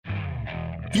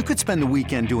You could spend the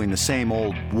weekend doing the same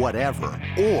old whatever,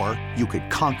 or you could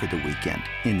conquer the weekend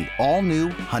in the all-new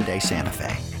Hyundai Santa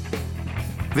Fe.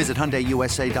 Visit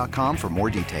HyundaiUSA.com for more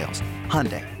details.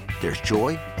 Hyundai, there's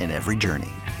joy in every journey.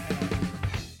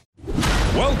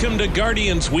 Welcome to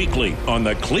Guardians Weekly on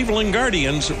the Cleveland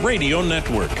Guardians Radio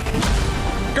Network.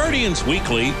 Guardians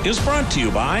Weekly is brought to you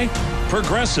by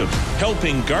Progressive,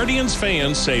 helping Guardians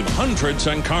fans save hundreds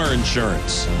on car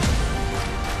insurance.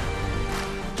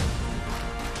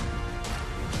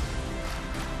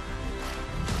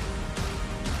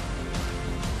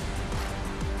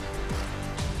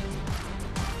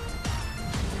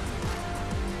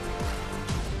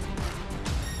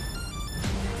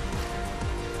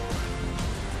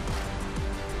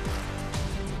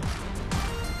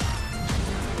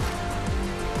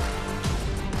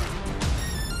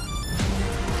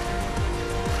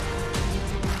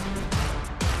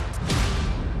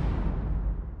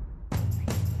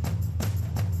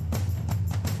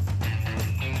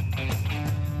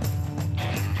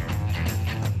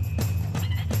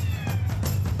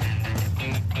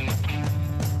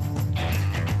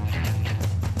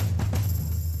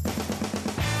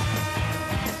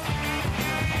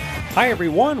 Hi,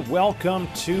 everyone. Welcome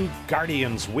to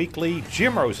Guardians Weekly.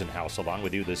 Jim Rosenhaus along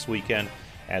with you this weekend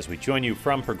as we join you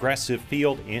from Progressive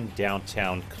Field in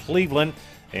downtown Cleveland.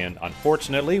 And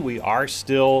unfortunately, we are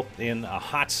still in a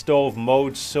hot stove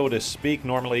mode, so to speak.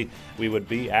 Normally, we would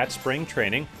be at spring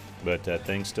training, but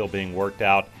things still being worked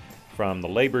out from the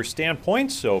labor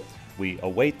standpoint. So we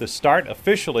await the start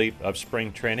officially of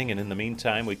spring training, and in the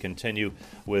meantime, we continue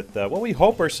with what we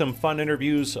hope are some fun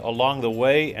interviews along the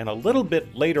way. And a little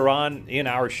bit later on in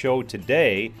our show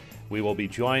today, we will be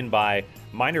joined by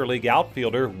minor league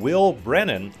outfielder Will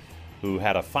Brennan, who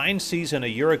had a fine season a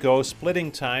year ago, splitting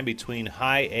time between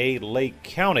High A Lake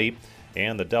County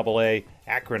and the Double A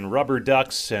Akron Rubber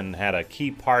Ducks, and had a key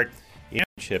part in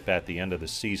the championship at the end of the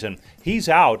season. He's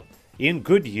out in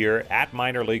Goodyear at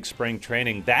minor league spring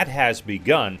training. That has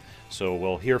begun, so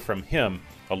we'll hear from him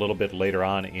a little bit later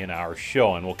on in our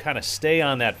show. And we'll kind of stay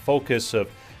on that focus of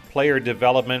player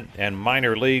development and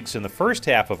minor leagues in the first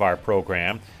half of our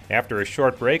program. After a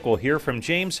short break, we'll hear from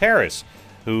James Harris,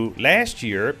 who last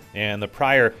year and the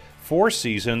prior 4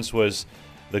 seasons was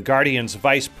the Guardians'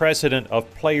 Vice President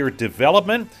of Player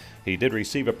Development. He did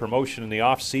receive a promotion in the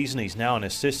offseason. He's now an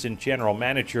assistant general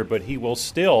manager, but he will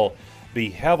still be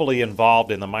heavily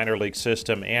involved in the minor league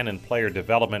system and in player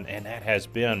development, and that has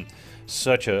been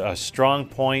such a strong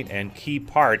point and key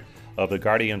part of the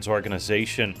Guardians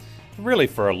organization really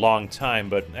for a long time,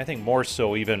 but I think more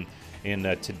so even in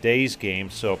today's game.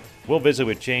 So we'll visit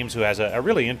with James, who has a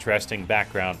really interesting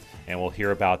background, and we'll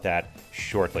hear about that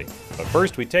shortly. But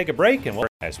first, we take a break, and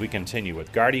as we continue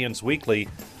with Guardians Weekly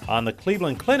on the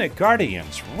Cleveland Clinic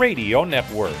Guardians Radio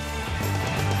Network.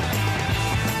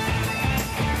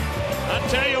 I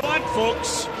tell you what,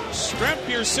 folks, strap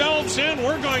yourselves in.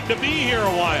 We're going to be here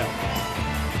a while.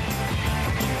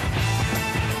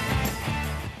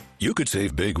 You could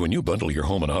save big when you bundle your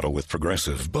home and auto with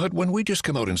Progressive, but when we just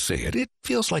come out and say it, it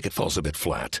feels like it falls a bit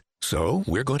flat. So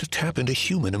we're going to tap into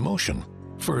human emotion,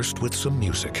 first with some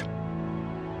music.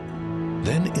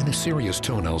 Then in a serious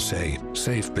tone, I'll say,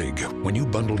 save big when you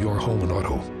bundle your home and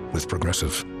auto with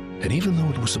Progressive. And even though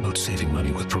it was about saving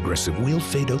money with Progressive, we'll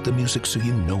fade out the music so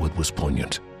you know it was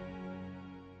poignant.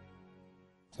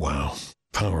 Wow,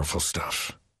 powerful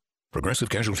stuff. Progressive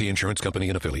Casualty Insurance Company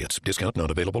and Affiliates. Discount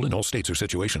not available in all states or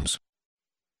situations.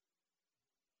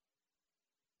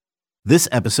 This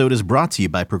episode is brought to you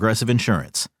by Progressive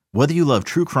Insurance. Whether you love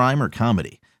true crime or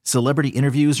comedy, celebrity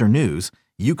interviews or news,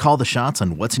 you call the shots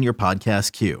on what's in your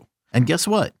podcast queue. And guess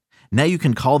what? Now you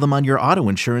can call them on your auto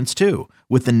insurance too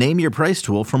with the Name Your Price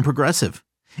tool from Progressive.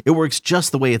 It works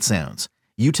just the way it sounds.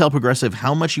 You tell Progressive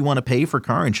how much you want to pay for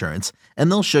car insurance, and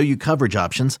they'll show you coverage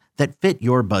options that fit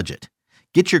your budget.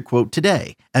 Get your quote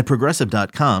today at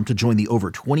Progressive.com to join the over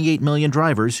 28 million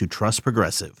drivers who trust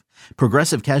Progressive.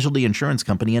 Progressive Casualty Insurance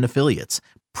Company and Affiliates.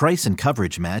 Price and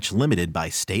coverage match limited by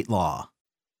state law.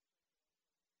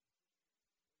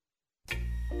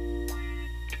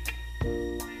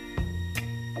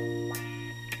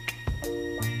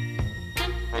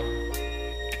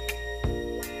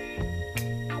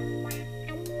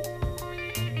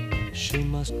 She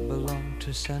must belong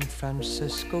to San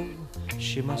Francisco.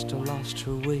 She must have lost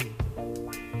her way.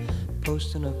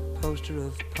 Posting a poster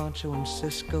of Pancho and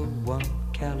Cisco one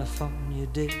California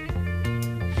day.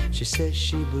 She says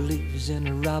she believes in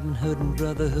a Robin Hood and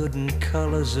brotherhood and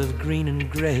colors of green and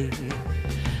gray.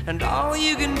 And all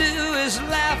you can do is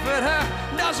laugh at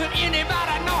her. Doesn't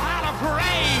anybody know how to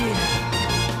pray?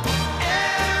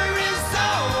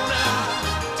 Arizona,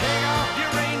 take off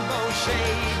your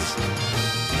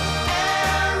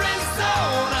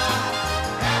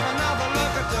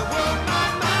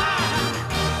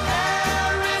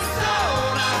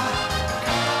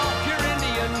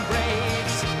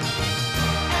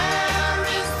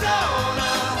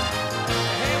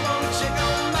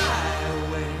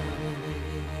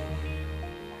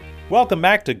Welcome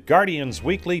back to Guardians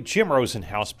Weekly. Jim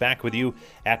Rosenhaus back with you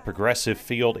at Progressive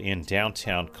Field in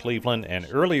downtown Cleveland. And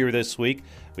earlier this week,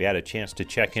 we had a chance to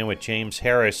check in with James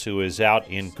Harris, who is out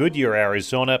in Goodyear,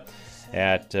 Arizona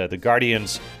at the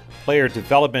Guardians Player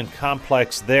Development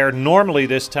Complex there. Normally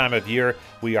this time of year,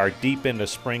 we are deep into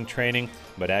spring training.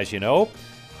 But as you know,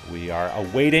 we are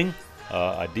awaiting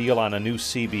a deal on a new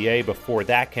CBA before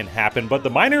that can happen. But the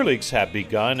minor leagues have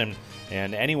begun,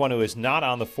 and anyone who is not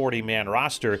on the 40-man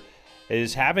roster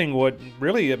is having what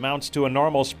really amounts to a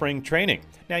normal spring training.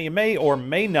 Now, you may or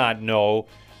may not know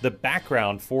the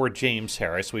background for James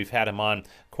Harris. We've had him on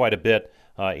quite a bit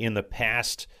in the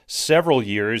past several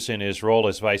years in his role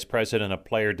as Vice President of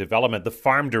Player Development, the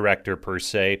farm director per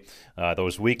se,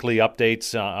 those weekly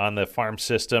updates on the farm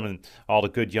system and all the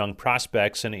good young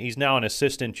prospects. And he's now an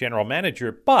assistant general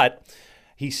manager, but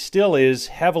he still is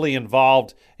heavily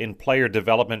involved in player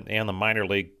development and the minor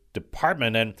league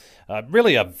department, and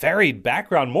really a varied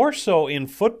background, more so in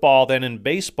football than in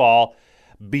baseball,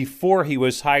 before he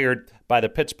was hired by the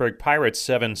Pittsburgh Pirates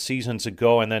 7 seasons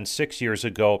ago and then 6 years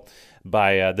ago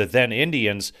by the then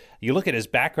Indians. You look at his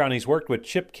background, he's worked with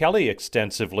Chip Kelly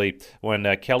extensively.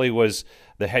 When Kelly was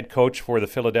the head coach for the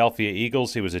Philadelphia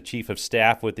Eagles, he was a chief of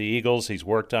staff with the Eagles. He's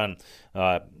worked on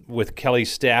with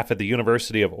Kelly's staff at the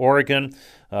University of Oregon.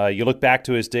 You look back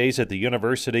to his days at the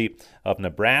University of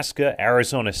Nebraska,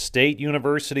 Arizona State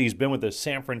University. He's been with the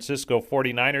San Francisco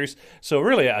 49ers. So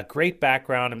really a great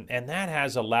background, and that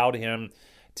has allowed him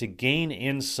to gain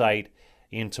insight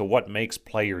into what makes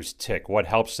players tick, what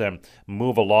helps them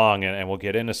move along, and we'll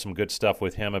get into some good stuff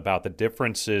with him about the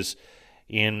differences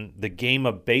in the game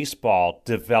of baseball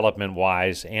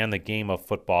development-wise and the game of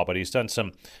football. But he's done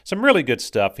some really good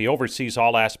stuff. He oversees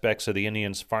all aspects of the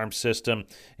Indians farm system,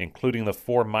 including the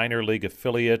 4 minor league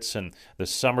affiliates and the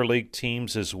summer league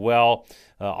teams as well.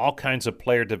 All kinds of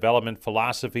player development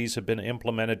philosophies have been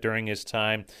implemented during his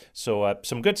time. So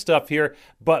some good stuff here.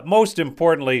 But most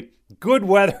importantly, good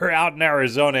weather out in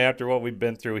Arizona after what we've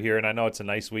been through here. And I know it's a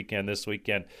nice weekend this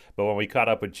weekend. But when we caught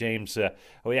up with James,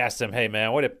 we asked him, hey,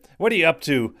 man, what are you up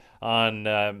to on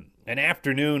an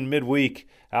afternoon midweek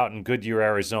out in Goodyear,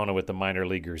 Arizona with the minor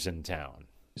leaguers in town?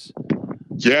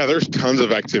 Yeah, there's tons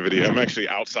of activity. I'm actually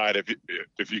outside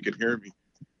if you can hear me.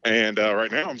 And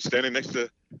right now I'm standing next to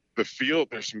the field.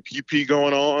 There's some PP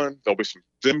going on. There'll be some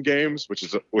sim games, which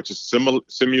is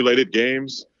simulated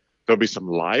games. There'll be some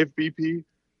live BP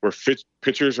where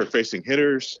pitchers are facing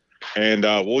hitters. And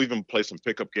we'll even play some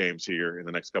pickup games here in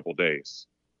the next couple of days.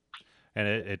 And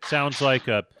it sounds like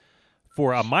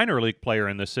for a minor league player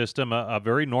in the system, a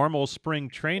very normal spring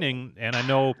training. And I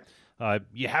know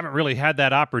you haven't really had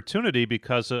that opportunity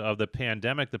because of the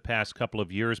pandemic the past couple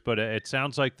of years, but it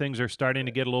sounds like things are starting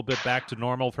to get a little bit back to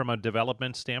normal from a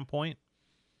development standpoint.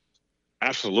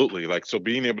 Absolutely. So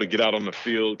being able to get out on the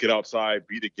field, get outside,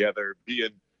 be together, be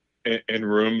in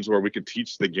rooms where we can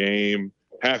teach the game,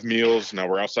 have meals. Now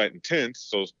we're outside in tents,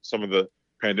 so some of the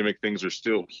pandemic things are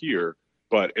still here,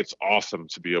 but it's awesome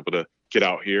to be able to get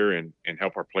out here and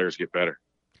help our players get better.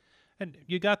 And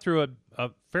you got through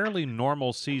a fairly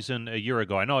normal season a year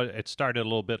ago. I know it started a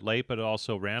little bit late, but it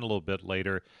also ran a little bit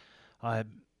later.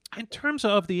 In terms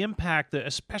of the impact,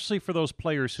 especially for those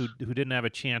players who didn't have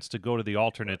a chance to go to the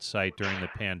alternate site during the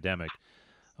pandemic,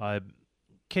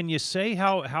 can you say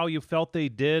how you felt they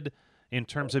did in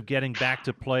terms of getting back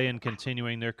to play and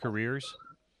continuing their careers?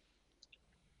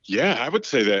 Yeah, I would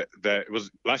say that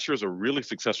last year was a really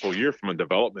successful year from a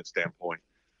development standpoint.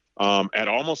 At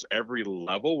almost every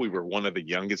level, we were one of the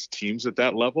youngest teams at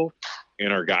that level,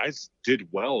 and our guys did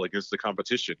well against the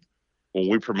competition. When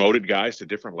we promoted guys to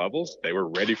different levels, they were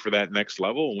ready for that next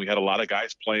level, and we had a lot of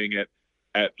guys playing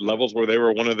at levels where they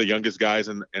were one of the youngest guys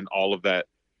in all of that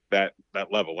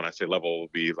level. When I say level, it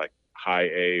would be like high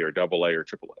A or double A or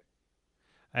triple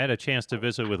A. I had a chance to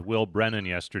visit with Will Brennan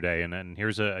yesterday, and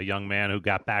here's a young man who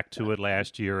got back to it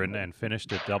last year and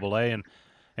finished at double A,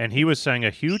 and he was saying a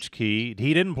huge key.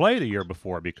 He didn't play the year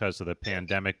before because of the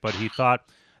pandemic, but he thought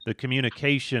the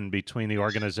communication between the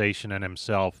organization and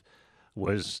himself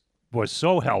was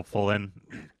so helpful. And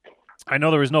I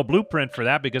know there was no blueprint for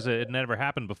that because it never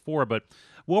happened before, but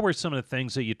what were some of the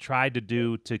things that you tried to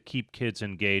do to keep kids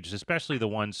engaged, especially the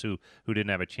ones who didn't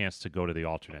have a chance to go to the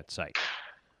alternate site?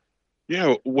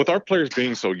 Yeah, with our players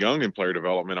being so young in player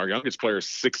development, our youngest player is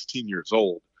 16 years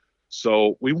old.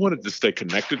 So we wanted to stay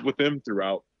connected with them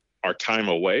throughout our time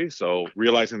away. So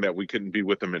realizing that we couldn't be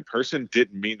with them in person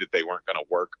didn't mean that they weren't going to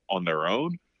work on their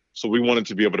own. So we wanted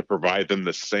to be able to provide them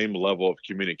the same level of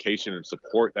communication and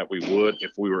support that we would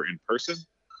if we were in person.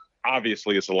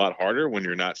 Obviously, it's a lot harder when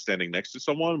you're not standing next to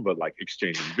someone, but like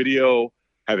exchanging video,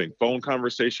 having phone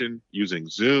conversation, using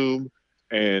Zoom,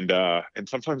 and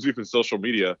sometimes even social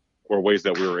media were ways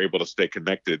that we were able to stay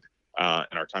connected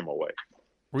in our time away.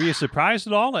 Were you surprised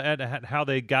at all at how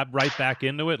they got right back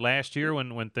into it last year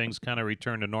when things kind of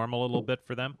returned to normal a little bit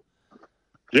for them?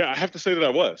 Yeah, I have to say that I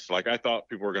was. Like, I thought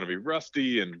people were going to be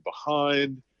rusty and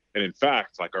behind. And in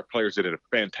fact, like, our players did a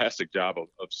fantastic job of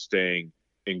staying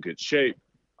in good shape.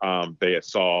 They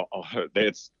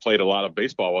had played a lot of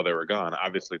baseball while they were gone.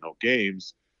 Obviously, no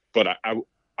games, but I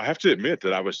have to admit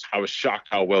that I was shocked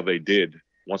how well they did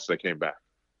once they came back.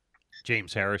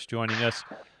 James Harris joining us.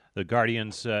 The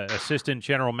Guardians' assistant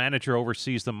general manager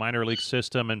oversees the minor league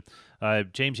system.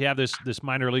 And James, you have this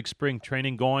minor league spring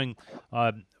training going.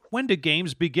 When do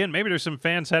games begin? Maybe there's some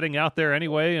fans heading out there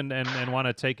anyway and want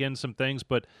to take in some things.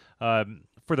 But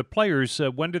for the players,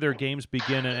 when do their games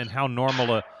begin, and how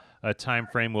normal a time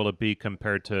frame will it be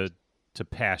compared to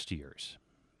past years?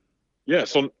 Yeah,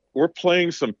 so we're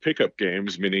playing some pickup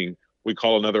games, meaning we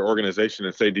call another organization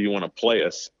and say, do you want to play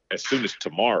us as soon as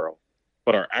tomorrow?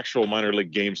 But our actual minor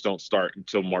league games don't start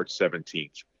until March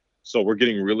 17th. So we're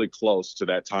getting really close to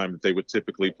that time that they would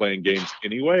typically play in games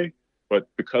anyway. But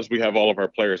because we have all of our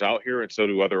players out here, and so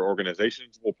do other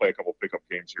organizations, we'll play a couple pickup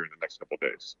games here in the next couple of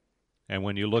days. And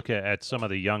when you look at some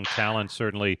of the young talent,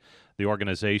 certainly the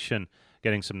organization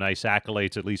getting some nice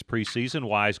accolades, at least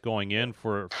preseason-wise, going in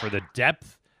for the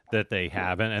depth that they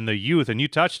have and the youth. And you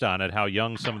touched on it, how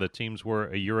young some of the teams were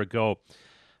a year ago.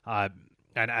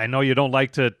 And I know you don't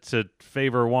like to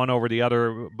favor one over the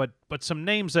other, but some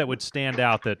names that would stand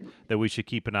out that we should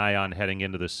keep an eye on heading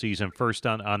into the season. First,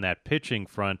 on that pitching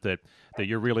front that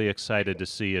you're really excited to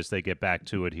see as they get back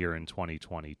to it here in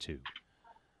 2022.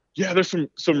 Yeah, there's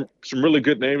some really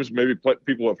good names. Maybe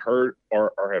people have heard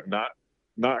or have not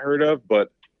heard of,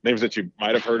 but names that you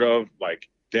might have heard of, like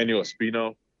Daniel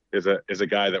Espino is a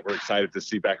guy that we're excited to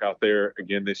see back out there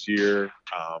again this year.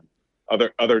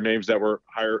 Other names that were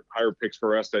higher picks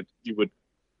for us that you would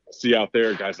see out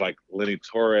there, guys like Lenny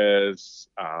Torres,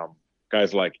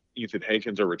 guys like Ethan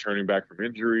Hankins are returning back from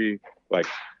injury. Like,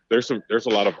 there's a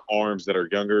lot of arms that are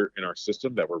younger in our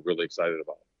system that we're really excited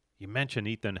about. You mentioned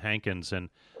Ethan Hankins, and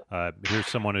here's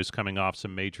someone who's coming off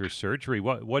some major surgery.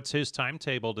 What's his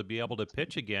timetable to be able to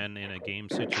pitch again in a game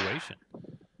situation?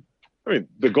 I mean,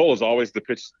 the goal is always to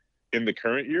pitch in the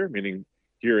current year, meaning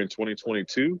here in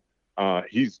 2022.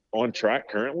 He's on track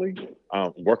currently,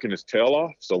 working his tail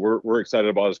off. So we're excited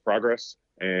about his progress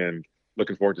and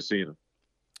looking forward to seeing him.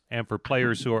 And for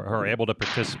players who are able to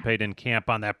participate in camp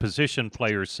on that position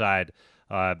player side,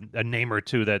 a name or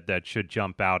two that should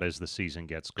jump out as the season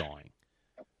gets going.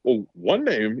 Well, one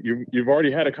name you've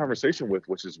already had a conversation with,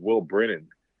 which is Will Brennan.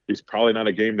 He's probably not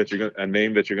a name that you're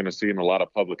going to see in a lot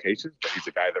of publications, but he's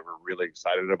a guy that we're really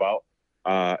excited about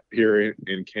here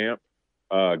in camp.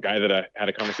 Guy that I had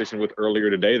a conversation with earlier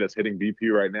today that's hitting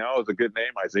BP right now is a good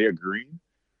name. Isaiah Green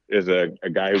is a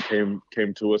guy who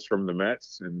came to us from the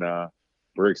Mets, and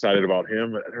we're excited about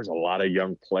him. There's a lot of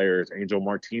young players. Angel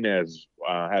Martinez,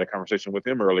 had a conversation with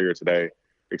him earlier today.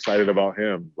 Excited about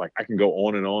him. Like, I can go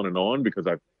on and on and on because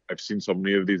I've seen so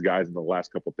many of these guys in the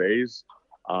last couple of days.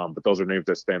 But those are names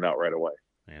that stand out right away.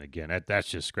 And again, that's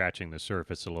just scratching the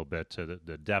surface a little bit to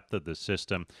the depth of the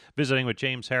system. Visiting with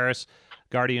James Harris,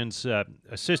 Guardians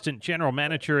assistant general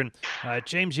manager. And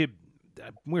James, we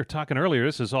were talking earlier,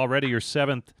 this is already your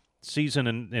 7th season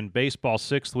in baseball,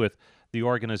 6th with the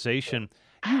organization.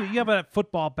 You have a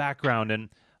football background, and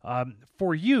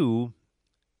for you,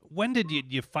 when did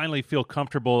you finally feel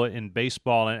comfortable in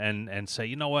baseball and say,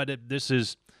 you know what, this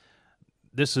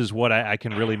is what I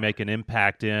can really make an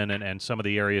impact in, and some of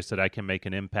the areas that I can make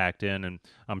an impact in, and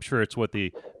I'm sure it's what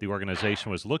the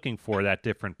organization was looking for, that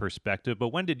different perspective. But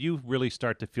when did you really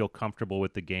start to feel comfortable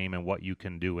with the game and what you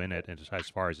can do in it as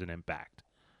far as an impact?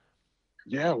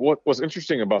 Yeah, what's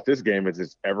interesting about this game is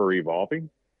it's ever evolving.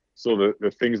 So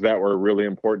the things that were really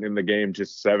important in the game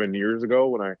just 7 years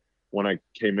ago when I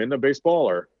came into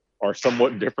baseball are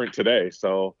somewhat different today.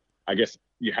 So I guess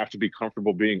you have to be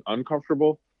comfortable being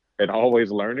uncomfortable and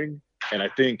always learning. And I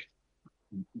think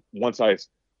once I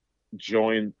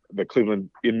joined the Cleveland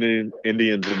Indians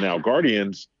and now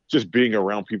Guardians, just being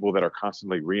around people that are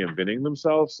constantly reinventing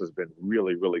themselves has been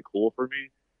really, really cool for me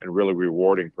and really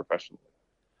rewarding professionally.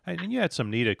 And you had some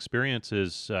neat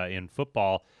experiences in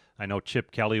football. I know Chip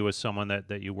Kelly was someone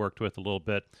that you worked with a little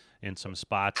bit in some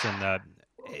spots. And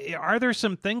are there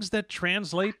some things that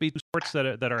translate between sports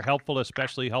that are helpful,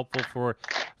 especially helpful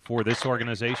for this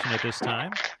organization at this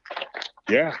time?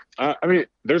 Yeah. I mean,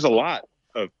 there's a lot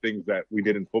of things that we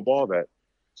did in football that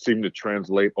seem to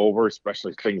translate over,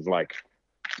 especially things like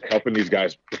helping these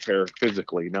guys prepare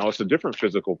physically. Now, it's a different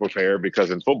physical prepare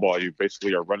because in football, you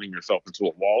basically are running yourself into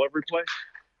a wall every play.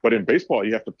 But in baseball,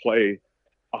 you have to play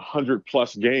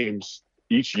 100+ games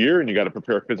each year, and you got to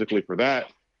prepare physically for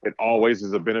that. It always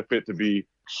is a benefit to be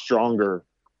stronger,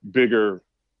 bigger,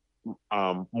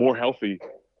 more healthy.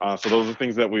 So those are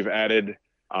things that we've added,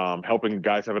 helping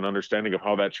guys have an understanding of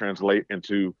how that translates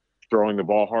into throwing the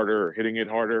ball harder or hitting it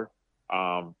harder.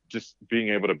 Just being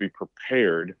able to be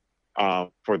prepared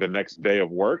for the next day of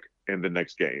work and the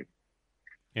next game.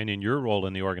 And in your role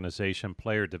in the organization,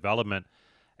 player development,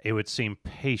 it would seem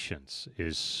patience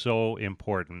is so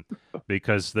important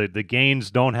because the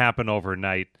gains don't happen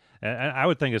overnight. And I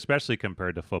would think especially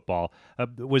compared to football.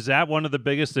 Was that one of the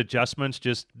biggest adjustments,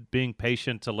 just being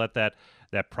patient to let that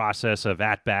process of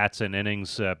at-bats and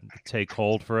innings take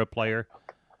hold for a player?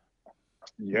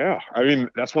 Yeah. I mean,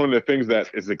 that's one of the things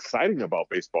that is exciting about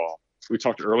baseball. We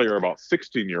talked earlier about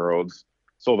 16-year-olds.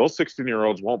 So those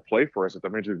 16-year-olds won't play for us at the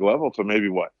major league level until maybe,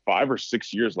 5 or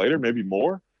 6 years later, maybe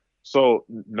more. So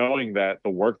knowing that the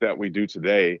work that we do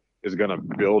today is going to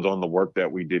build on the work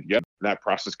that we did yesterday, that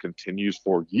process continues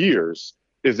for years,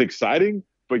 is exciting.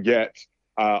 But yet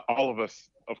all of us,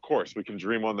 of course, we can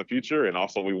dream on the future. And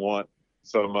also we want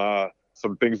some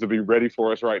things to be ready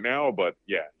for us right now. But,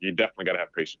 yeah, you definitely got to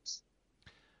have patience.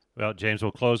 Well, James,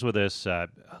 we'll close with this. A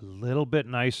little bit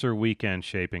nicer weekend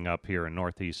shaping up here in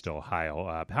Northeast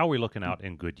Ohio. How are we looking out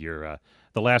in Goodyear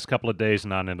the last couple of days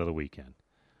and on into the weekend?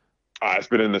 It's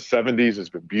been in the 70s. It's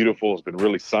been beautiful. It's been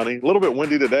really sunny. A little bit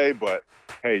windy today, but,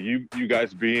 hey, you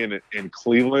guys being in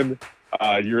Cleveland,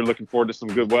 you're looking forward to some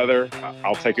good weather.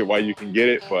 I'll take it while you can get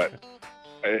it, but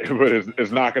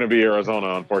it's not going to be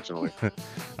Arizona, unfortunately. All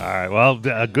right. Well,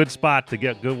 a good spot to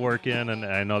get good work in, and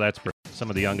I know that's for some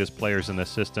of the youngest players in this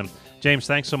system. James,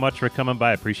 thanks so much for coming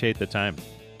by. I appreciate the time.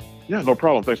 Yeah, no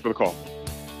problem. Thanks for the call.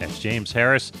 That's James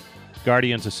Harris,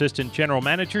 Guardians Assistant General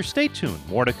Manager. Stay tuned.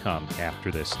 More to come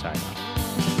after this timeout.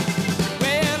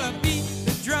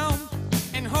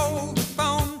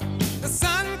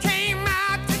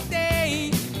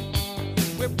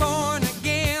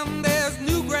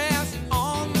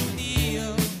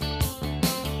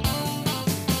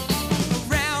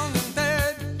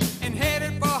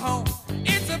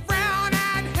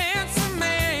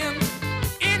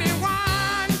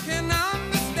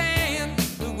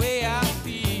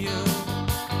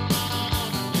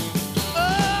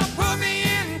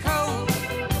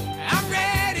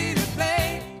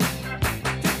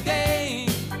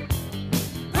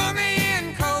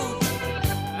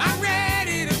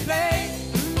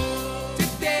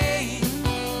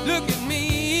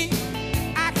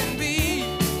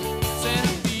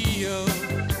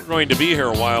 Going to be here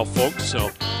a while, folks,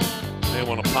 so they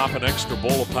want to pop an extra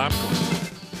bowl of popcorn.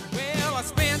 Well, I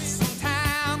spent some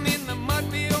time in the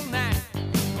Mudville night,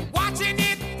 watching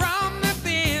it from the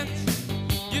bench.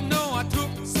 You know, I took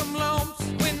some lumps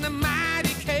when the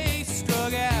mighty case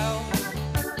struck out.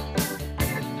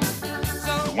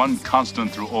 The one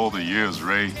constant through all the years,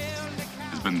 Ray,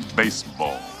 has been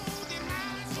baseball.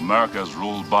 America has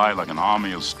rolled by like an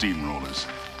army of steamrollers.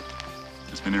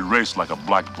 It's been erased like a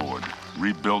blackboard,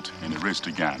 rebuilt and erased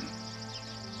again.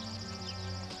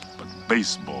 But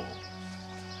baseball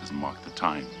has marked the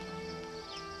time.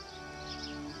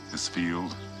 This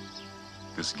field,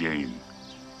 this game,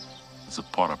 is a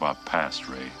part of our past,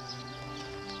 Ray.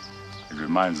 It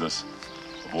reminds us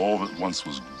of all that once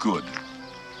was good,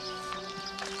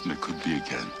 and it could be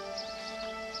again.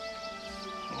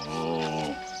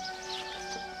 Oh,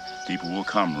 people will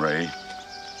come, Ray.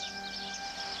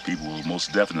 People will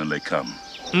most definitely come.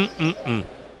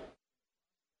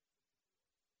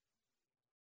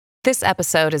 This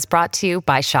episode is brought to you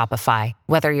by Shopify.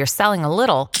 Whether you're selling a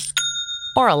little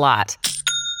or a lot,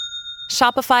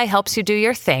 Shopify helps you do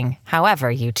your thing,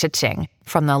 however you cha-ching.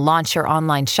 From the launch your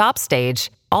online shop stage,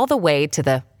 all the way to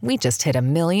the we just hit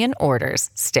 1 million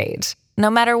orders stage. No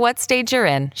matter what stage you're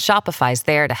in, Shopify's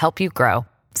there to help you grow.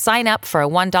 Sign up for a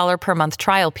 $1 per month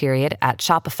trial period at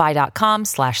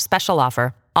shopify.com/special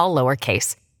offer, all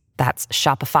lowercase. That's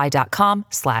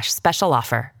shopify.com/special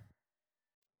offer.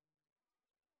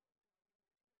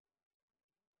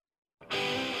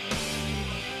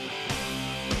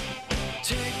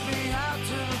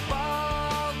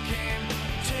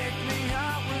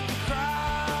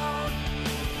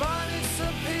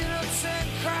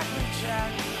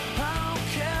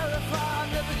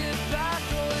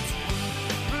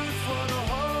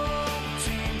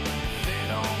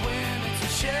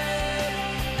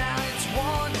 Now it's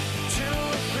 1, 2,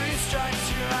 3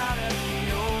 strikes, you're out of the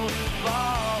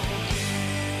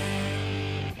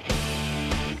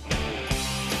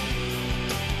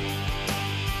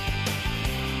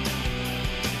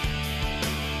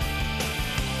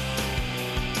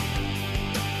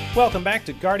Welcome back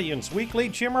to Guardians Weekly.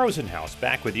 Jim Rosenhaus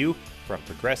back with you from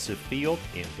Progressive Field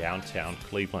in downtown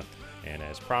Cleveland. And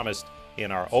as promised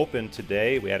in our open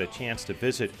today, we had a chance to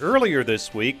visit earlier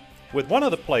this week with one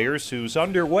of the players who's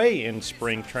underway in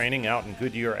spring training out in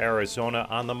Goodyear, Arizona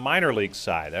on the minor league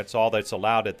side. That's all that's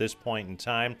allowed at this point in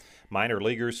time. Minor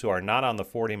leaguers who are not on the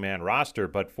 40-man roster,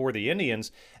 but for the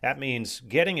Indians, that means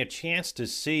getting a chance to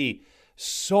see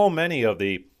so many of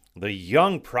the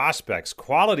young prospects,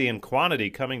 quality and quantity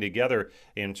coming together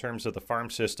in terms of the farm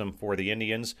system for the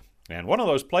Indians. And one of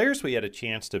those players we had a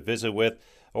chance to visit with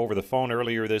over the phone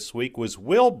earlier this week was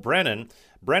Will Brennan.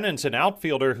 Brennan's an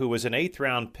outfielder who was an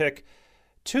 8th-round pick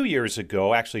 2 years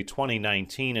ago, actually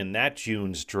 2019 in that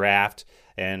June's draft,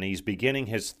 and he's beginning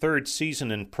his 3rd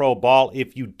season in pro ball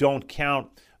if you don't count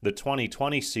the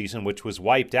 2020 season, which was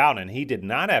wiped out, and he did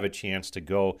not have a chance to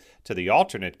go to the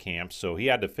alternate camp, so he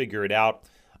had to figure it out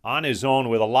on his own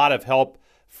with a lot of help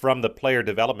from the player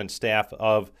development staff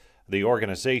of the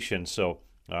organization. So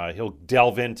he'll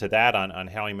delve into that on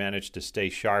how he managed to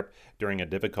stay sharp during a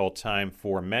difficult time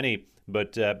for many.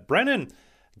 But Brennan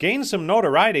gained some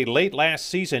notoriety late last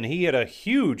season. He hit a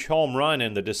huge home run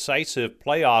in the decisive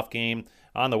playoff game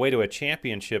on the way to a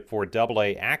championship for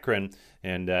AA Akron.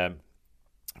 And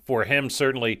for him,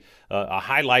 certainly a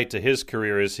highlight to his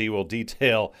career, as he will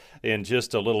detail in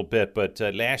just a little bit. But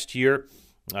last year,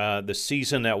 the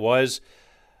season that was,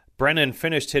 Brennan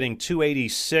finished hitting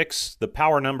 .286. The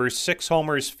power numbers, 6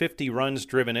 homers, 50 runs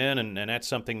driven in, and that's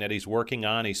something that he's working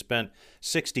on. He spent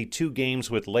 62 games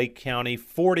with Lake County,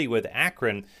 40 with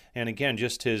Akron, and again,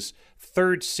 just his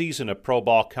 3rd season of pro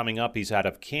ball coming up. He's out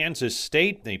of Kansas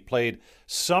State. He played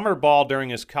summer ball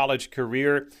during his college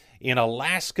career in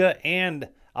Alaska and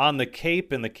on the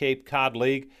Cape in the Cape Cod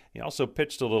League. He also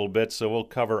pitched a little bit, so we'll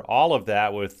cover all of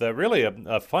that with really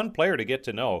a fun player to get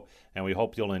to know, and we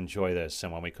hope you'll enjoy this.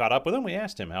 And when we caught up with him, we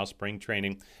asked him how spring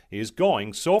training is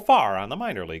going so far on the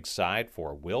minor league side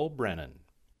for Will Brennan.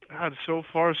 God, so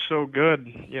far so good.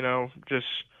 Just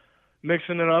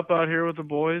mixing it up out here with the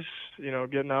boys,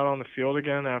 getting out on the field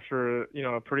again after,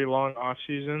 a pretty long off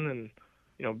season,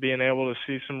 and being able to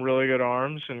see some really good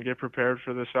arms and get prepared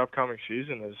for this upcoming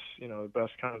season is, the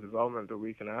best kind of development that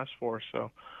we can ask for.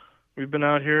 So we've been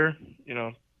out here,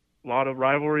 a lot of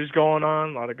rivalries going on,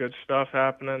 a lot of good stuff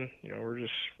happening. We're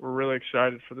really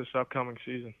excited for this upcoming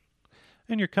season.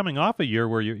 And you're coming off a year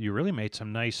where you really made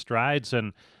some nice strides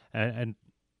and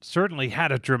certainly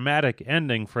had a dramatic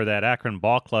ending for that Akron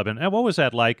ball club. And what was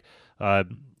that like,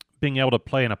 being able to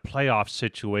play in a playoff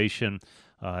situation,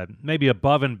 maybe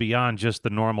above and beyond just the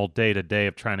normal day-to-day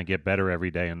of trying to get better every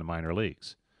day in the minor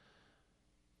leagues?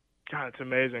 God, it's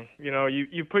amazing.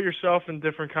 You put yourself in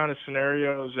different kind of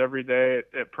scenarios every day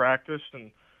at practice,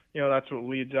 and, that's what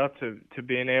leads up to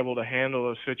being able to handle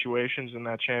those situations in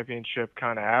that championship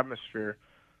kind of atmosphere.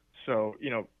 So,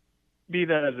 be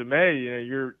that as it may,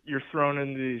 you're thrown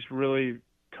into these really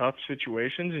tough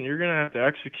situations, and you're going to have to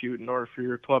execute in order for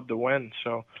your club to win.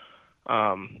 So,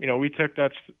 we take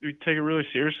it really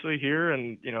seriously here,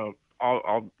 and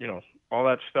all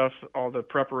that stuff, all the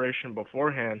preparation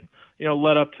beforehand,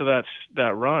 led up to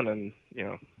that run, and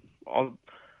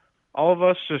all of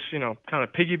us just kind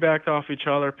of piggybacked off each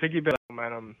other, piggybacked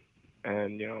momentum,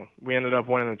 and we ended up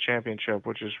winning the championship,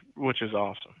 which is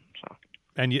awesome. So.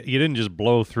 And you didn't just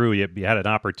blow through. You had an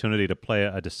opportunity to play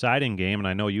a deciding game, and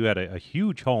I know you had a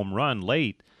huge home run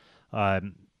late.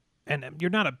 And you're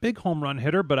not a big home run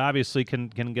hitter, but obviously can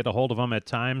get a hold of them at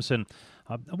times. And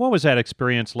what was that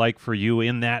experience like for you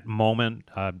in that moment,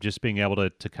 just being able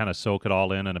to kind of soak it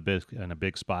all in a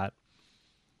big spot?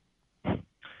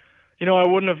 I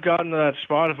wouldn't have gotten to that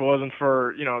spot if it wasn't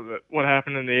for what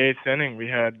happened in the 8th inning. We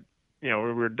had we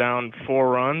were down 4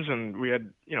 runs, and we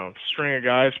had a string of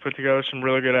guys put together some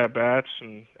really good at bats,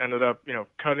 and ended up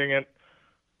cutting it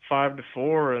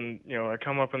 5-4, and I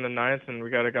come up in the 9th, and we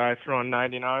got a guy throwing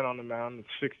 99 on the mound with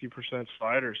 60%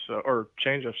 sliders, or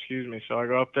changeup, excuse me. So I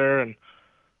go up there and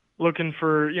looking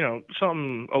for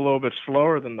something a little bit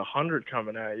slower than the 100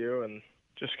 coming at you, and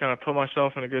just kind of put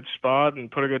myself in a good spot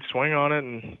and put a good swing on it,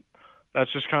 and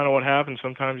that's just kind of what happens.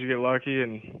 Sometimes you get lucky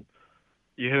and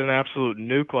you hit an absolute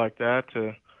nuke like that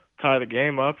to tie the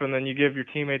game up, and then you give your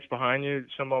teammates behind you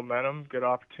some momentum, good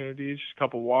opportunities, a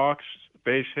couple walks,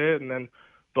 base hit, and then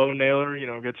Bo Naylor,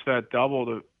 gets that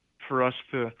double for us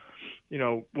to,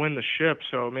 win the ship.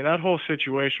 So, that whole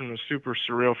situation was super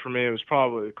surreal for me. It was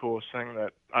probably the coolest thing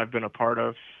that I've been a part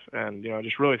of, and,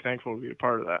 just really thankful to be a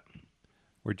part of that.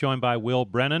 We're joined by Will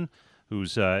Brennan,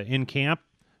 who's in camp,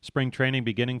 spring training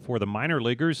beginning for the minor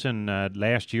leaguers, and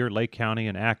last year, Lake County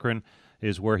and Akron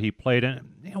is where he played.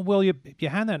 And, Will, you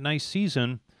had that nice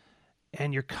season,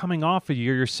 and you're coming off of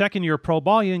your second year of pro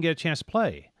ball. You didn't get a chance to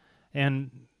play.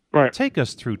 And Right. take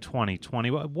us through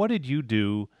 2020. What did you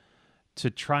do to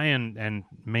try and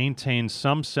maintain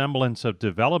some semblance of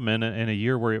development in a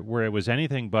year where it was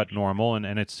anything but normal,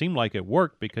 and it seemed like it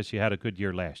worked because you had a good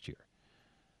year last year?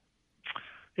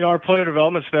 Our player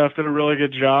development staff did a really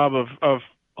good job of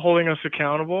holding us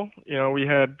accountable. We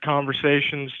had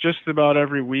conversations just about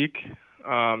every week.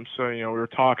 So we were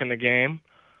talking the game.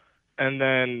 And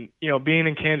then, being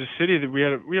in Kansas City, we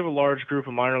have a large group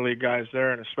of minor league guys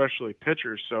there, and especially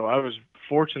pitchers. So I was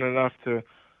fortunate enough to,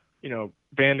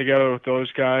 band together with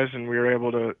those guys, and we were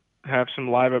able to have some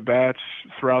live at-bats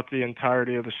throughout the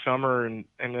entirety of the summer and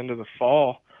into the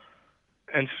fall.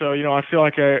 And so, I feel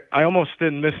like I almost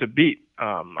didn't miss a beat.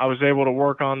 I was able to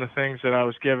work on the things that I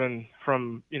was given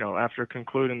from, after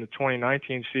concluding the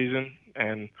 2019 season,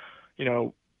 and,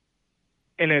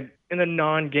 in a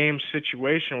non-game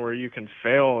situation where you can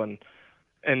fail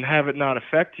and have it not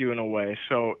affect you in a way.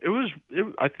 So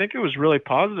I think it was really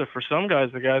positive for some guys,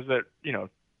 the guys that,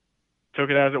 took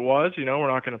it as it was, we're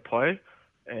not going to play.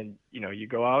 And, you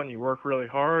go out and you work really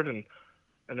hard and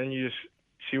then you just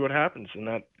see what happens. And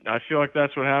that, I feel like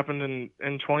that's what happened in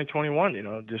 2021,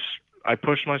 I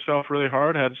pushed myself really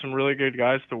hard, had some really good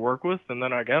guys to work with. And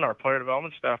then again, our player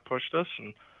development staff pushed us,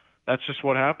 and that's just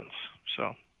what happens.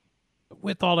 So.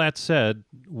 With all that said,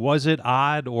 was it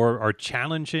odd or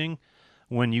challenging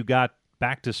when you got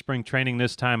back to spring training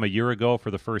this time a year ago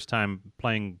for the first time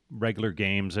playing regular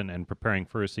games and preparing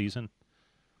for a season?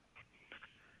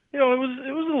 It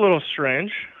was a little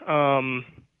strange. I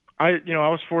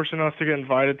was fortunate enough to get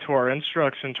invited to our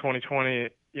Instructs in 2020,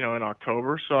 in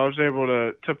October. So I was able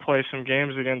to play some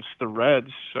games against the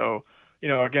Reds. So,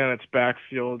 again, it's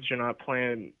backfields. You're not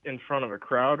playing in front of a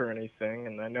crowd or anything.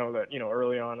 And I know that,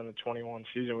 early on in the 21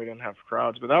 season, we didn't have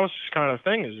crowds. But that was just kind of the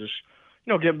thing, is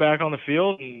just, getting back on the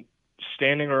field and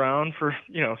standing around for,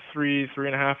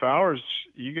 3.5 hours.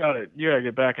 You gotta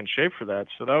get back in shape for that.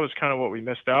 So that was kind of what we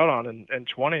missed out on in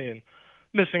 20, and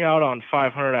missing out on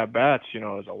 500 at-bats,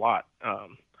 is a lot.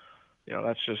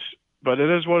 That's just, but it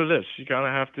is what it is. You kind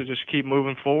of have to just keep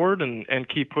moving forward and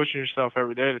keep pushing yourself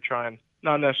every day to try and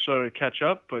not necessarily catch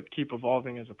up, but keep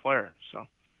evolving as a player. So,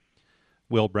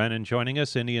 Will Brennan joining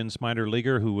us, Indians minor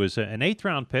leaguer who was an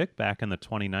 8th-round pick back in the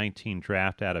 2019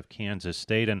 draft out of Kansas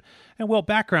State. And Will,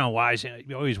 background-wise,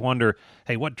 you always wonder,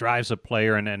 hey, what drives a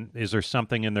player, and is there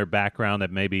something in their background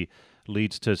that maybe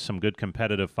leads to some good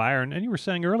competitive fire? And you were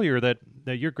saying earlier that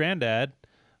your granddad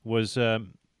was a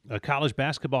college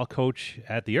basketball coach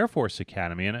at the Air Force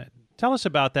Academy. And tell us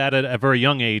about that at a very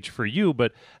young age for you,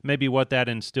 but maybe what that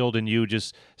instilled in you,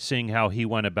 just seeing how he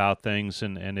went about things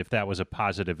and if that was a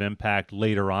positive impact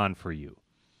later on for you.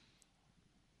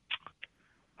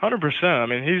 100%. I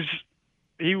mean,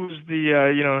 he was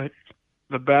the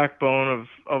backbone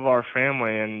of our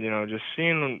family, and, just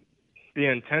seeing the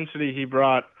intensity he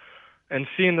brought and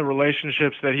seeing the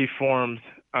relationships that he formed,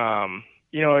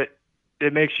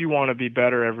 it makes you want to be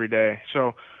better every day.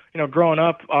 So, growing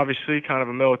up, obviously kind of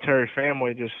a military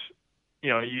family, just,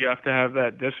 you have to have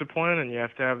that discipline and you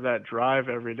have to have that drive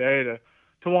every day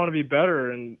to want to be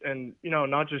better and,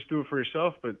 not just do it for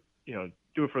yourself, but,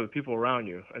 do it for the people around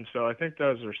you. And so I think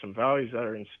those are some values that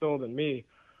are instilled in me.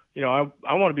 I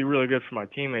want to be really good for my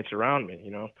teammates around me.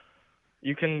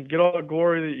 You can get all the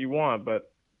glory that you want,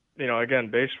 but, again,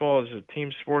 baseball is a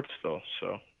team sport still.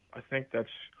 So I think that's,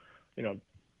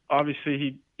 obviously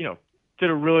he, did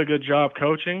a really good job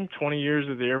coaching, 20 years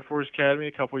at the Air Force Academy,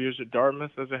 a couple years at Dartmouth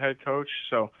as a head coach.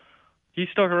 So he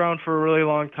stuck around for a really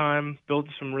long time, built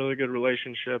some really good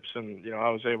relationships, and, I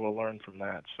was able to learn from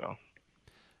that. So.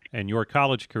 And your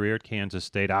college career at Kansas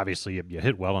State, obviously you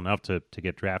hit well enough to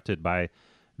get drafted by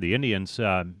the Indians.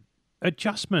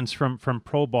 Adjustments from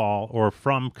pro ball or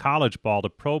from college ball to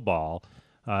pro ball,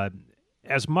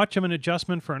 as much of an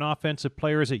adjustment for an offensive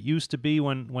player as it used to be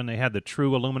when they had the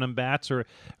true aluminum bats, or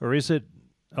is it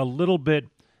a little bit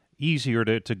easier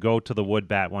to go to the wood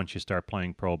bat once you start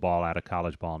playing pro ball out of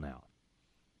college ball now?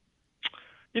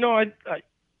 The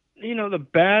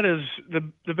bat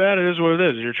is what it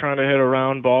is. You're trying to hit a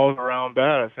round ball with a round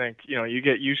bat. I think, you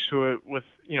get used to it with,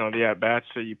 the at-bats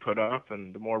that you put up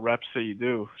and the more reps that you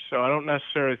do. So I don't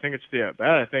necessarily think it's the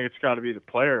at-bat. I think it's got to be the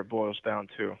player it boils down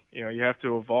to. You have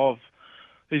to evolve.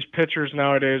 These pitchers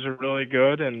nowadays are really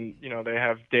good, and, they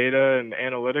have data and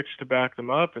analytics to back them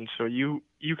up. And so you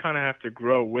kind of have to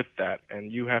grow with that,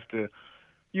 and you have to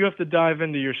dive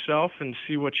into yourself and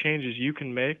see what changes you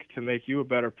can make to make you a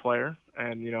better player.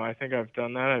 And, I think I've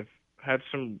done that. I've had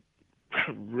some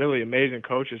really amazing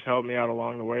coaches help me out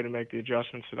along the way to make the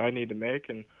adjustments that I need to make.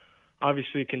 And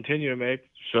obviously continue to make,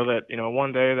 so that,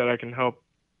 one day that I can help,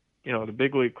 the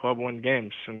big league club win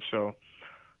games. And so,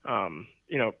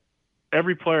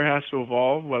 every player has to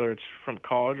evolve, whether it's from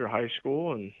college or high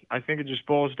school. And I think it just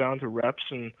boils down to reps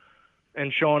and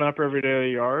showing up every day at the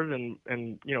yard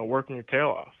and working your tail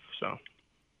off. So,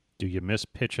 do you miss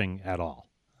pitching at all?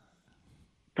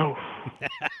 Oh,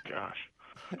 gosh.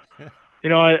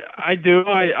 I do.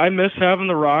 I miss having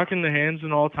the rock in the hands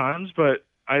in all times, but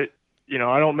I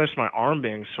don't miss my arm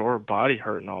being sore, body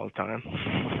hurting all the time.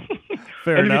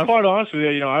 Fair and enough. To be quite honest with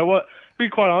you, I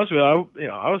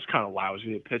was kind of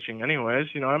lousy at pitching anyways.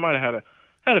 I might have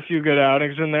had a few good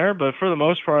outings in there, but for the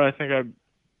most part, I think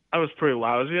I was pretty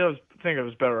lousy. I think I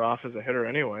was better off as a hitter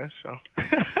anyway. So.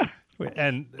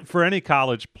 And for any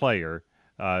college player,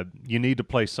 you need to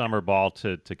play summer ball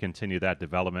to continue that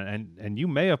development. And you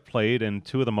may have played in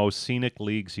two of the most scenic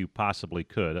leagues you possibly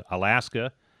could,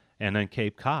 Alaska and then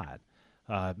Cape Cod.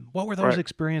 What were those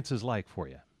experiences like for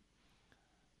you?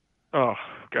 Oh,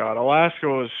 God. Alaska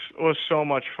was so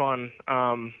much fun.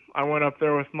 I went up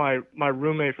there with my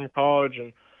roommate from college,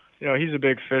 and, he's a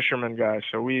big fisherman guy.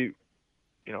 So we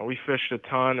fished a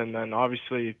ton, and then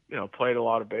obviously, played a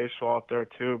lot of baseball up there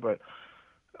too. But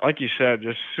like you said,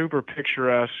 just super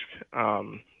picturesque.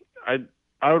 I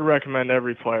would recommend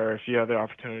every player, if you have the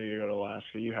opportunity to go to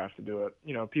Alaska, you have to do it.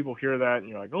 People hear that and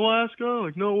you're like, Alaska?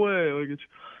 Like, no way. Like,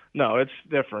 it's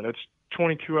different. It's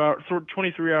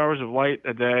 23 hours of light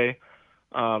a day.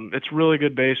 It's really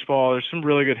good baseball. There's some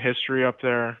really good history up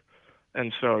there.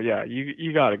 And so, yeah,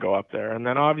 you got to go up there. And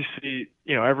then obviously,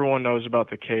 everyone knows about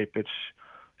the Cape.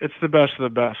 It's the best of the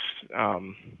best.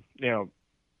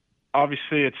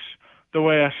 Obviously it's the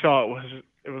way I saw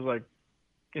it was like,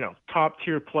 top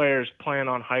tier players playing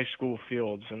on high school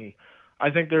fields. And I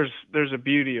think there's a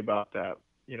beauty about that,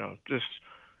 just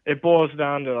it boils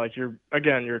down to like you're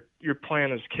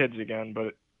playing as kids again,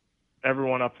 but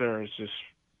everyone up there is just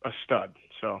a stud.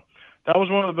 So that was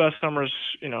one of the best summers,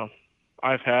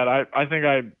 I've had. I think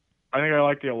I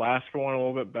like the Alaska one a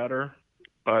little bit better,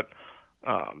 but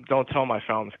don't tell my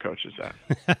Falmouth coaches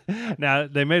that. Now,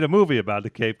 they made a movie about the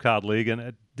Cape Cod League,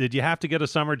 and did you have to get a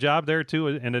summer job there too,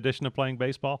 in addition to playing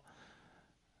baseball?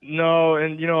 No,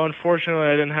 and unfortunately,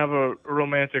 I didn't have a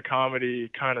romantic comedy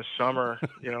kind of summer,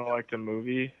 like the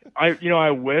movie.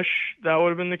 I wish that would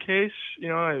have been the case.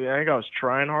 I think I was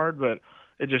trying hard, but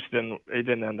it just didn't. It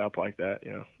didn't end up like that.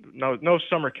 No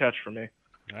summer catch for me.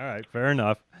 All right, fair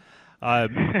enough.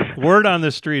 Word on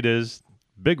the street is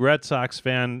big Red Sox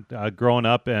fan growing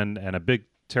up, and a big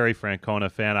Terry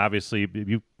Francona fan. Obviously,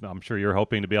 I'm sure you're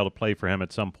hoping to be able to play for him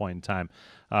at some point in time.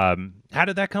 How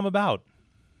did that come about?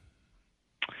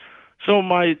 So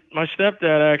my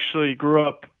stepdad actually grew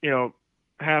up,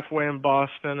 halfway in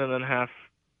Boston and then half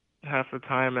the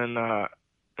time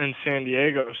in San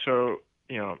Diego. So,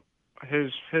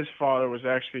 his father was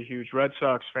actually a huge Red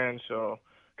Sox fan, so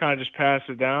kind of just passed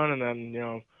it down, and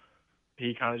then,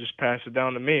 he kind of just passed it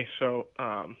down to me. So,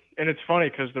 and it's funny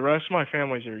because the rest of my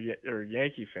families are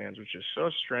Yankee fans, which is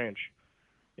so strange.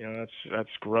 That's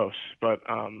gross. But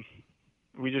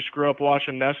we just grew up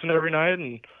watching NESN every night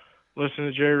and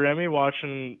listening to Jerry Remy,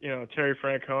 watching, Terry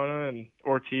Francona and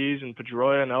Ortiz and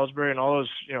Pedroia and Ellsbury and all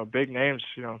those, big names,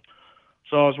 So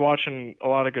I was watching a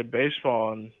lot of good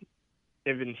baseball, and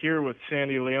even here with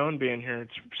Sandy Leon being here,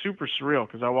 it's super surreal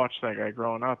because I watched that guy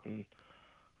growing up, and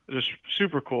just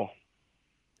super cool.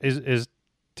 Is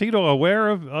Tito aware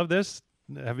of this?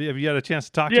 Have you had a chance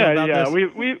to talk to him about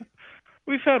this? Yeah,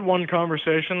 we've had one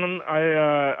conversation, and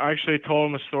I actually told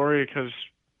him a story because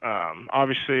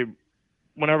obviously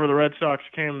whenever the Red Sox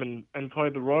came and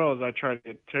played the Royals, I tried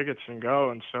to get tickets and go.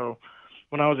 And so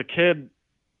when I was a kid,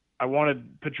 I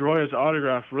wanted Pedroia's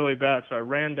autograph really bad, so I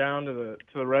ran down to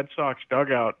the Red Sox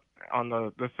dugout on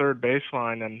the third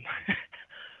baseline, and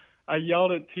I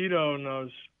yelled at Tito, and I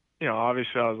was,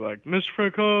 obviously I was like, Mr.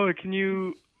 Franco, can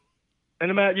you?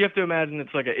 And you have to imagine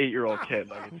it's like an 8-year-old kid,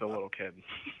 like it's a little kid.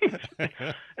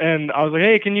 And I was like,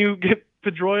 hey, can you get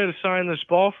Pedroia to sign this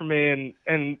ball for me?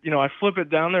 And I flip it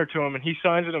down there to him, and he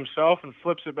signs it himself and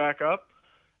flips it back up,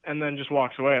 and then just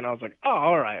walks away. And I was like, oh,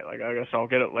 all right, like I guess I'll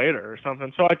get it later or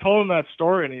something. So I told him that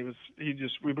story, and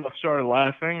we both started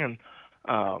laughing, and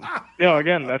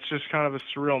again, that's just kind of a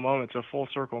surreal moment. It's a full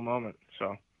circle moment.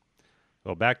 So.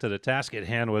 Well, back to the task at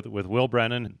hand with Will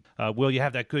Brennan. Will, you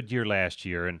have that good year last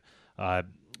year, and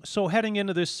so heading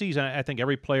into this season, I think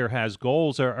every player has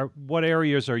goals. What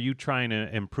areas are you trying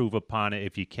to improve upon,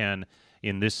 if you can,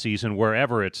 in this season,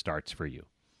 wherever it starts for you?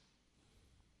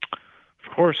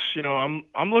 Of course, I'm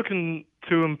looking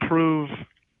to improve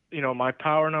my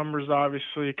power numbers,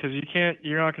 obviously, because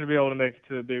you're not going to be able to make it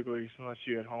to the big leagues unless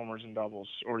you hit homers and doubles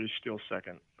or you steal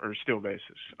second or steal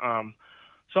bases.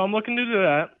 So I'm looking to do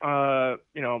that.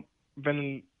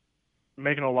 Been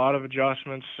making a lot of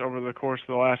adjustments over the course of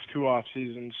the last 2 off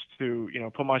seasons to,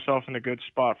 put myself in a good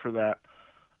spot for that.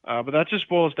 But that just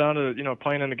boils down to,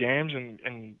 playing in the games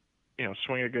and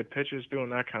swinging good pitches, doing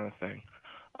that kind of thing.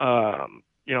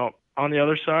 On the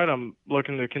other side, I'm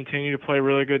looking to continue to play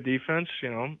really good defense,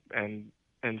 and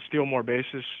steal more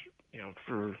bases,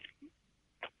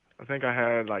 I think I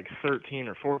had like 13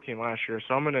 or 14 last year,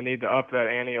 so I'm going to need to up that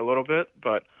ante a little bit.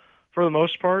 But for the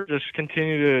most part, just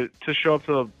continue to show up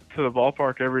to the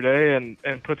ballpark every day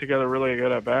and put together really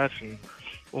good at-bats, and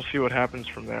we'll see what happens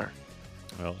from there.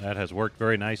 Well, that has worked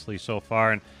very nicely so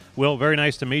far. And Will, very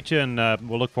nice to meet you, and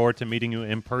we'll look forward to meeting you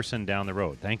in person down the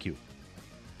road. Thank you.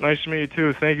 Nice to meet you,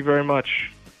 too. Thank you very much.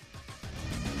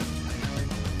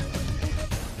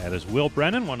 That is Will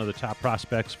Brennan, one of the top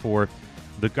prospects for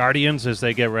the Guardians as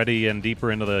they get ready and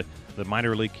deeper into the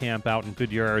minor league camp out in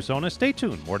Goodyear, Arizona. Stay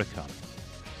tuned. More to come.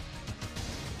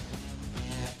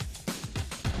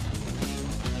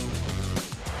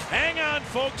 Hang on,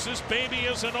 folks. This baby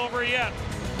isn't over yet.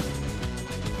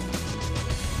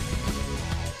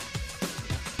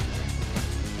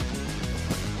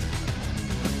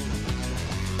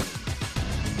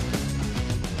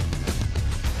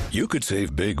 You could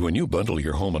save big when you bundle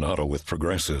your home and auto with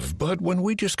Progressive, but when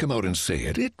we just come out and say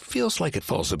it, it feels like it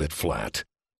falls a bit flat.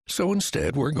 So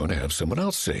instead, we're going to have someone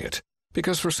else say it.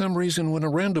 Because for some reason, when a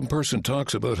random person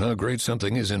talks about how great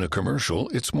something is in a commercial,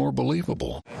 it's more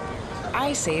believable.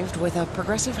 I saved with a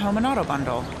Progressive home and auto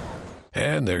bundle.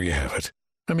 And there you have it.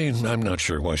 I mean, I'm not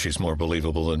sure why she's more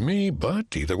believable than me,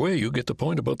 but either way, you get the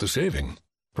point about the saving.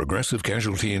 Progressive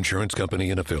Casualty Insurance Company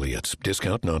and Affiliates.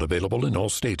 Discount not available in all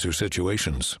states or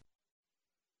situations.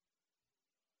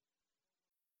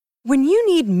 When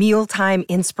you need mealtime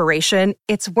inspiration,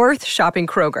 it's worth shopping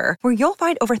Kroger, where you'll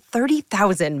find over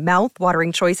 30,000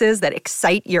 mouth-watering choices that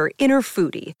excite your inner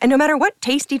foodie. And no matter what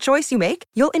tasty choice you make,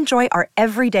 you'll enjoy our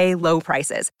everyday low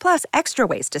prices, plus extra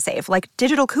ways to save, like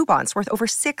digital coupons worth over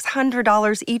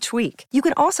 $600 each week. You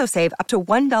can also save up to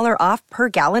 $1 off per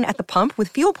gallon at the pump with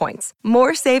fuel points.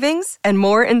 More savings and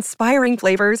more inspiring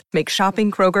flavors make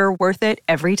shopping Kroger worth it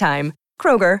every time.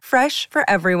 Kroger, fresh for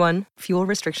everyone. Fuel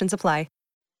restrictions apply.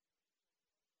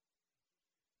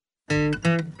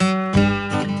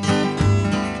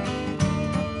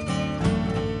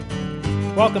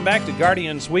 Welcome back to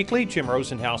Guardians Weekly. Jim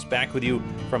Rosenhaus back with you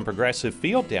from Progressive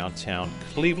Field, downtown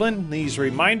Cleveland. These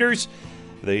reminders: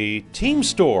 the team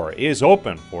store is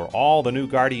open for all the new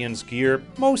Guardians gear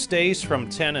most days from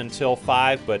 10 until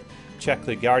 5, but check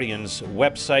the Guardians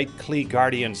website,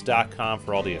 cleguardians.com,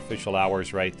 for all the official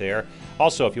hours right there.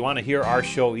 Also, if you want to hear our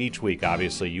show each week,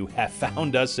 obviously you have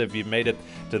found us if you've made it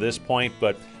to this point,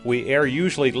 but we air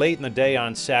usually late in the day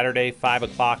on Saturday, 5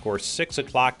 o'clock or 6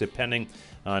 o'clock, depending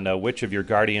on which of your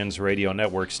Guardians radio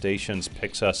network stations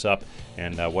picks us up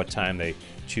and what time they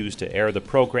choose to air the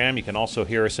program. You can also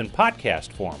hear us in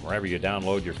podcast form, wherever you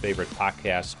download your favorite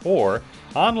podcasts, or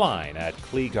online at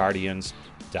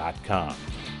cleguardians.com.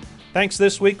 Thanks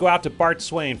this week go out to Bart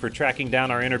Swain for tracking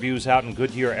down our interviews out in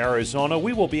Goodyear, Arizona.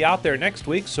 We will be out there next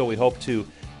week, so we hope to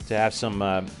have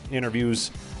some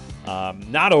interviews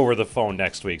not over the phone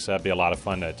next week. So that'd be a lot of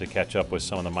fun to catch up with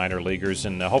some of the minor leaguers,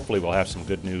 and hopefully we'll have some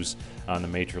good news on the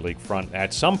major league front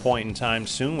at some point in time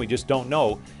soon. We just don't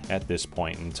know at this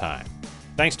point in time.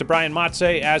 Thanks to Brian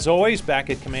Matze, as always, back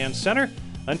at Command Center.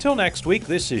 Until next week,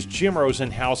 this is Jim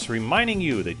Rosenhaus reminding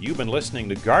you that you've been listening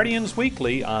to Guardians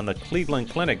Weekly on the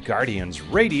Cleveland Clinic Guardians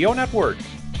Radio Network.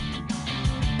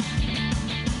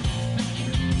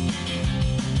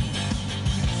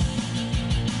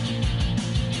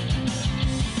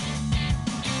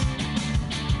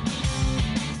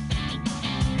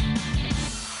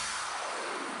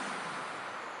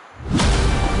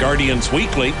 Guardians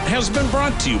Weekly has been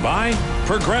brought to you by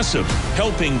Progressive,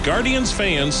 helping Guardians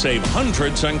fans save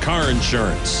hundreds on car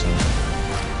insurance.